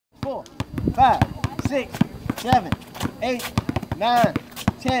4, 5, 6, 7, 8, 9,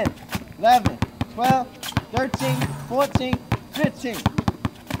 10, 11, 12, 13, 14, 15.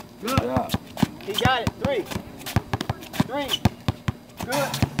 Good. Yeah. He got it. 3. 3. Good.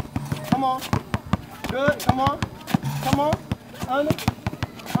 Come on. Good. Come on. Come on. Under.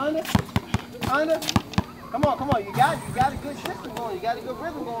 Under. Under. Come on. Come on. You got a good system going. You got a good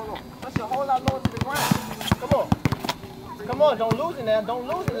rhythm going on. Push your whole lot lower to the ground. Come on. Come on. Don't lose it now. Don't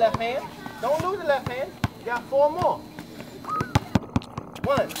lose the left hand. Don't lose the left hand. You got 4 more.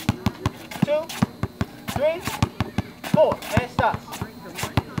 1, 2, 3, 4. And stop.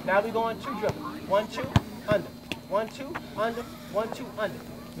 Now we're going 2 dribbles. 1, 2, under. 1, 2, under. 1, 2, under.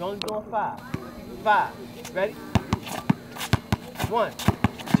 You're only doing 5. 5. Ready? 1,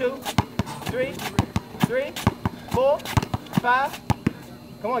 2, 3, 3, 4, 5.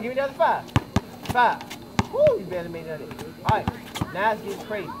 Come on, give me the other 5. 5. Woo, you barely made that in. All right, now it's getting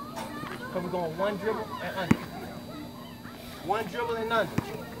crazy. So we're going 1 dribble and under. 1 dribble and under.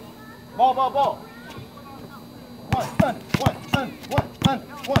 Ball, ball, ball. 1, under, 1, under, 1, under,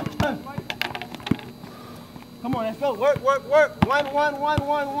 1, under. Come on, let's go. Work, work, work. 1, 1, 1,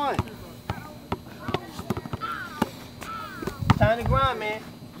 1, 1. Time to grind, man.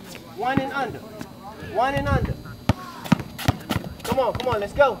 1 and under. 1 and under. Come on,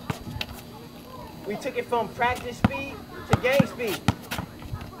 let's go. We took it from practice speed to game speed.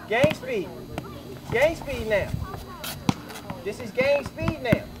 Game speed. Game speed now. This is game speed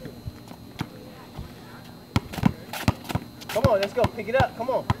now. Come on, let's go. Pick it up. Come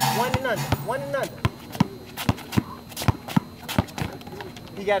on. 1 and under. 1 and under.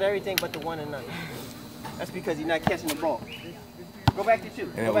 He got everything but the 1 and under. That's because he's not catching the ball. Go back to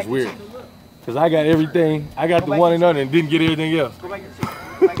 2. And that was weird. Because I got everything. I got the 1 and under and didn't get everything else. Go back to 2.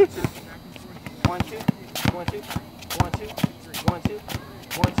 Go back to 2. 1, 2. 1, 2. 1, 2. 1, 2.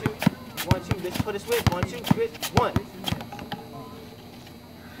 1, 2. 1, 2. Listen for the switch. 1, 2. Switch. 1.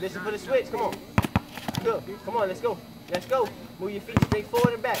 Listen for the switch. Come on. Good. Come on. Let's go. Let's go. Move your feet straight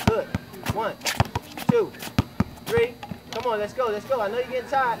forward and back. Good. 1, 2, 3. Come on. Let's go. Let's go. I know you're getting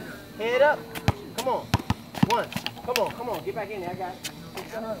tired. Head up. Come on. 1. Come on. Come on. Get back in there. I got it.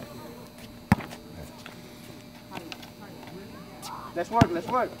 Let's work. Let's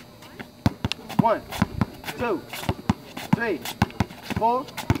work. 1, 2, 3, 4,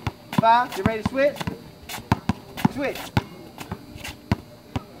 5. You ready to switch? Switch.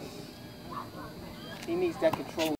 He needs that control.